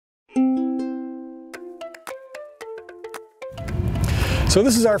So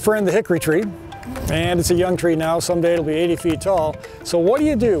this is our friend the hickory tree, and it's a young tree now. Someday it'll be 80 feet tall. So what do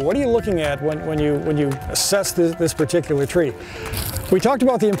you do? What are you looking at when you assess this particular tree? We talked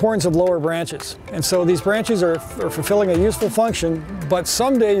about the importance of lower branches, and so these branches are fulfilling a useful function, but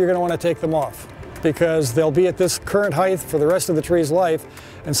someday you're going to want to take them off because they'll be at this current height for the rest of the tree's life,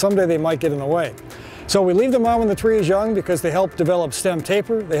 and someday they might get in the way. So we leave them on when the tree is young because they help develop stem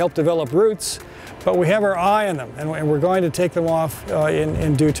taper, they help develop roots, but we have our eye on them, and we're going to take them off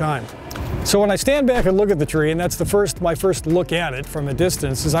in due time. So when I stand back and look at the tree, and that's my first look at it from a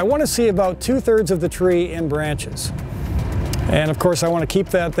distance, is I want to see about 2/3 of the tree in branches. And of course I want to keep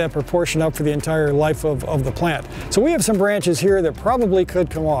that proportion up for the entire life of the plant. So we have some branches here that probably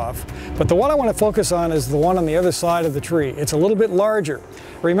could come off, but the one I want to focus on is the one on the other side of the tree. It's a little bit larger.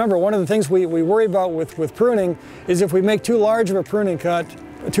 Remember, one of the things we worry about with pruning is if we make too large of a pruning cut,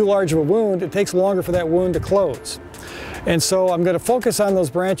 too large of a wound, it takes longer for that wound to close. And so I'm going to focus on those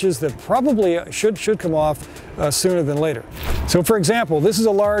branches that probably should come off sooner than later. So for example, this is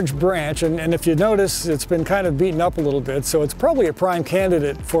a large branch, and if you notice, it's been kind of beaten up a little bit, so it's probably a prime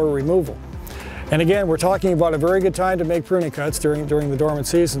candidate for removal. And again, we're talking about a very good time to make pruning cuts during the dormant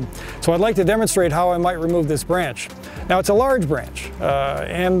season. So I'd like to demonstrate how I might remove this branch. Now it's a large branch,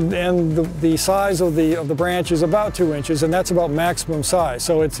 and the size of the branch is about 2 inches, and that's about maximum size.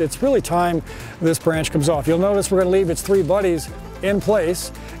 So it's really time this branch comes off. You'll notice we're going to leave its 3 buddies in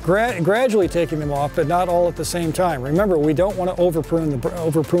place, gradually taking them off, but not all at the same time. Remember, we don't want to over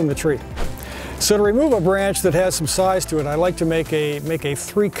prune the tree. So to remove a branch that has some size to it, I like to make a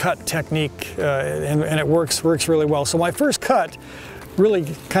 3-cut technique, and it works really well. So my first cut, really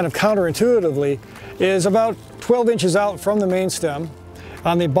kind of counterintuitively, is about 12 inches out from the main stem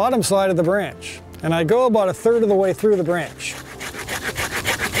on the bottom side of the branch. And I go about 1/3 of the way through the branch,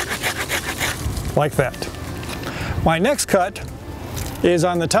 like that. My next cut is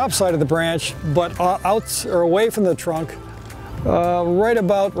on the top side of the branch, but out or away from the trunk, right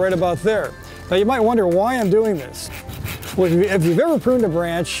about there. Now you might wonder why I'm doing this. Well, if you've ever pruned a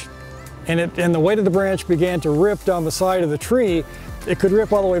branch and the weight of the branch began to rip down the side of the tree, it could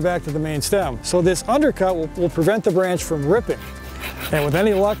rip all the way back to the main stem. So this undercut will prevent the branch from ripping. And with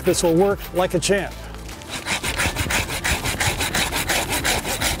any luck, this will work like a champ.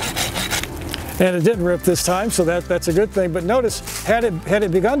 And it didn't rip this time, so that's a good thing. But notice, had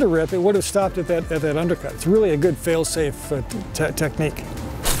it begun to rip, it would have stopped at that undercut. It's really a good fail-safe technique.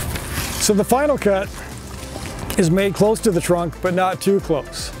 So the final cut is made close to the trunk, but not too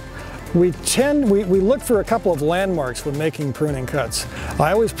close. We look for a couple of landmarks when making pruning cuts.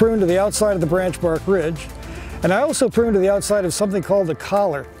 I always prune to the outside of the branch bark ridge, and I also prune to the outside of something called the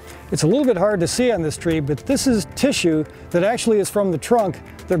collar. It's a little bit hard to see on this tree, but this is tissue that actually is from the trunk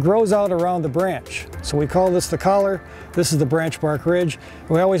that grows out around the branch. So we call this the collar. This is the branch bark ridge.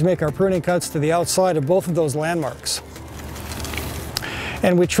 We always make our pruning cuts to the outside of both of those landmarks.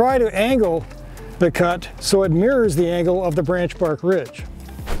 And we try to angle the cut so it mirrors the angle of the branch bark ridge.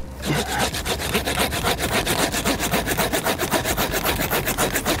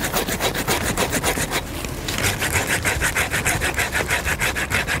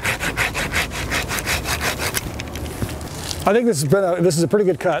 I think this is a pretty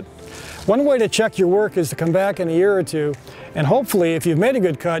good cut. One way to check your work is to come back in a year or two, and hopefully, if you've made a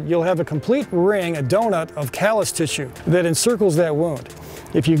good cut, you'll have a complete ring, a donut of callus tissue that encircles that wound.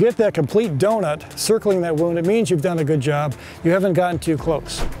 If you get that complete donut circling that wound, it means you've done a good job. You haven't gotten too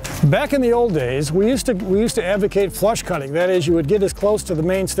close. Back in the old days, we used to advocate flush cutting. That is, you would get as close to the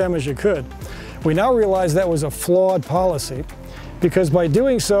main stem as you could. We now realize that was a flawed policy because by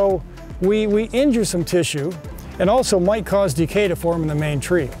doing so, we injure some tissue and also might cause decay to form in the main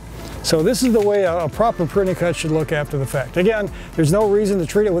tree. So this is the way a proper pruning cut should look after the fact. Again, there's no reason to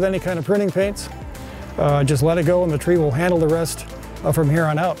treat it with any kind of pruning paints. Just let it go and the tree will handle the rest from here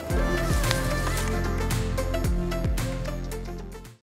on out.